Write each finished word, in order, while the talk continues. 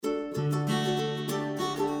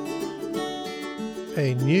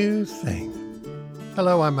a new thing.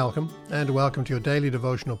 Hello, I'm Malcolm, and welcome to your daily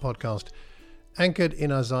devotional podcast, anchored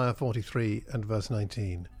in Isaiah 43 and verse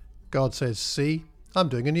 19. God says, "See, I'm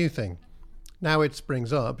doing a new thing. Now it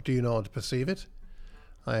springs up, do you not perceive it?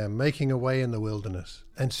 I am making a way in the wilderness,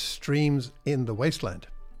 and streams in the wasteland."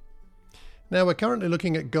 Now we're currently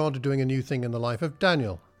looking at God doing a new thing in the life of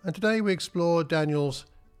Daniel, and today we explore Daniel's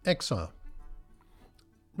exile.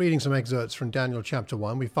 Reading some excerpts from Daniel chapter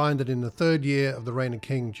 1, we find that in the third year of the reign of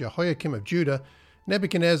King Jehoiakim of Judah,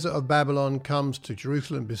 Nebuchadnezzar of Babylon comes to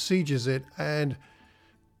Jerusalem, besieges it, and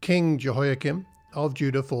King Jehoiakim of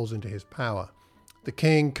Judah falls into his power. The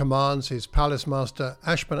king commands his palace master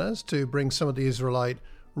Ashpenaz to bring some of the Israelite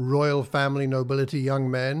royal family nobility young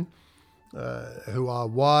men who are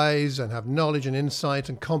wise and have knowledge and insight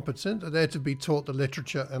and competent. They're to be taught the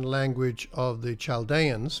literature and language of the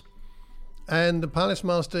Chaldeans. And the palace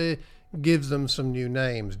master gives them some new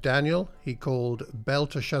names. Daniel, he called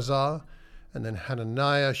Belteshazzar, and then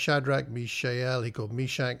Hananiah, Shadrach, Mishael, he called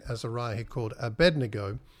Meshach, Azariah, he called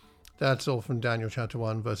Abednego. That's all from Daniel chapter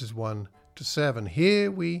 1, verses 1 to 7.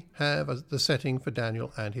 Here we have the setting for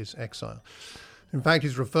Daniel and his exile. In fact,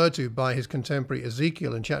 he's referred to by his contemporary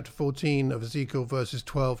Ezekiel in chapter 14 of Ezekiel, verses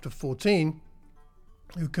 12 to 14,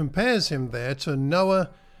 who compares him there to Noah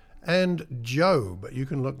and Job. You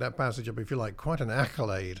can look that passage up if you like. Quite an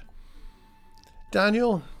accolade.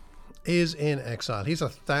 Daniel is in exile. He's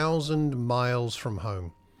 1,000 miles from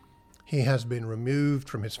home. He has been removed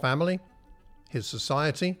from his family, his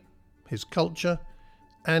society, his culture,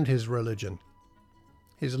 and his religion.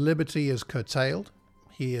 His liberty is curtailed.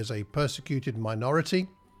 He is a persecuted minority.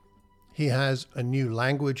 He has a new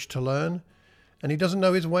language to learn, and he doesn't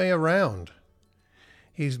know his way around.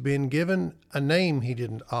 He's been given a name he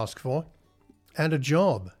didn't ask for and a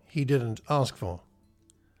job he didn't ask for.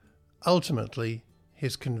 Ultimately,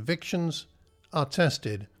 his convictions are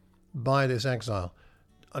tested by this exile.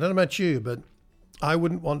 I don't know about you, but I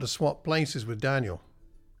wouldn't want to swap places with Daniel.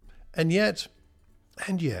 And yet,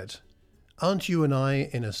 aren't you and I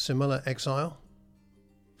in a similar exile?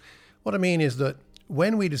 What I mean is that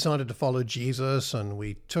when we decided to follow Jesus and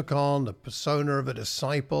we took on the persona of a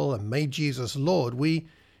disciple and made Jesus Lord, we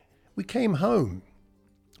came home.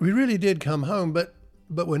 We really did come home, but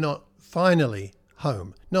we're not finally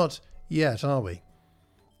home. Not yet, are we?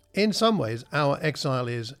 In some ways, our exile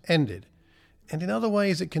is ended. And in other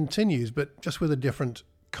ways, it continues, but just with a different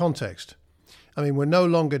context. I mean, we're no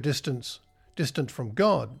longer distant from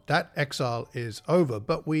God. That exile is over.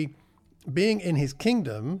 But being in his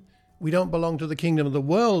kingdom, we don't belong to the kingdom of the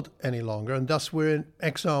world any longer, and thus we're in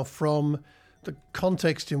exile from the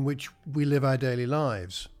context in which we live our daily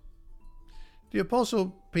lives. The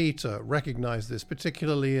Apostle Peter recognized this,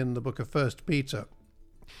 particularly in the book of 1 Peter.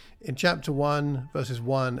 In chapter 1, verses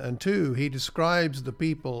 1 and 2, he describes the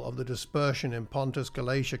people of the dispersion in Pontus,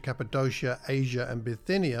 Galatia, Cappadocia, Asia, and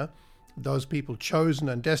Bithynia, those people chosen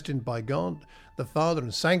and destined by God, the Father,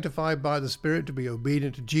 and sanctified by the Spirit to be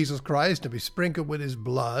obedient to Jesus Christ, to be sprinkled with his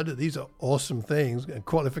blood. These are awesome things and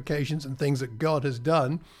qualifications and things that God has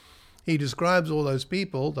done. He describes all those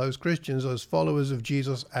people, those Christians, those followers of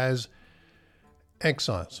Jesus, as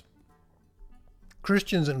exiles.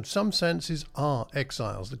 Christians in some senses are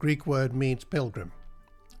exiles. The Greek word means pilgrim,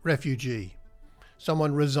 refugee,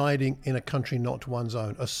 someone residing in a country not one's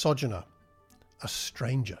own, a sojourner, a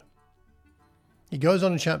stranger. He goes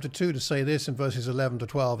on in chapter 2 to say this in verses 11 to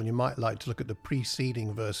 12, and you might like to look at the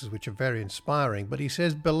preceding verses, which are very inspiring. But he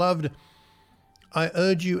says, "Beloved, I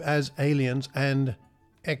urge you as aliens and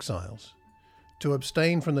exiles to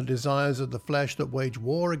abstain from the desires of the flesh that wage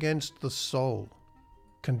war against the soul.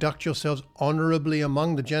 Conduct yourselves honorably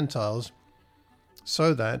among the Gentiles,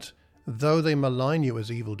 so that, though they malign you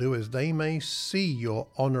as evildoers, they may see your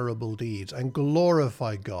honorable deeds and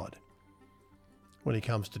glorify God when he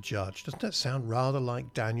comes to judge." Doesn't that sound rather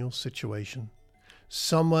like Daniel's situation?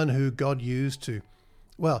 Someone who God used to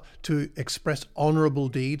express honorable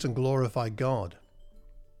deeds and glorify God.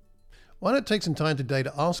 Why not take some time today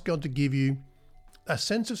to ask God to give you a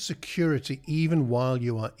sense of security even while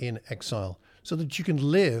you are in exile, so that you can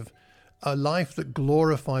live a life that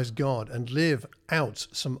glorifies God and live out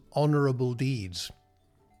some honorable deeds.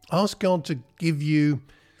 Ask God to give you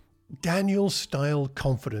Daniel-style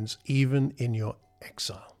confidence even in your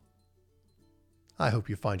exile. I hope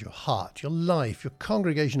you find your heart, your life, your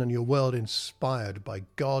congregation, and your world inspired by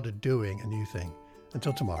God doing a new thing.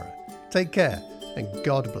 Until tomorrow, take care and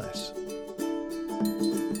God bless.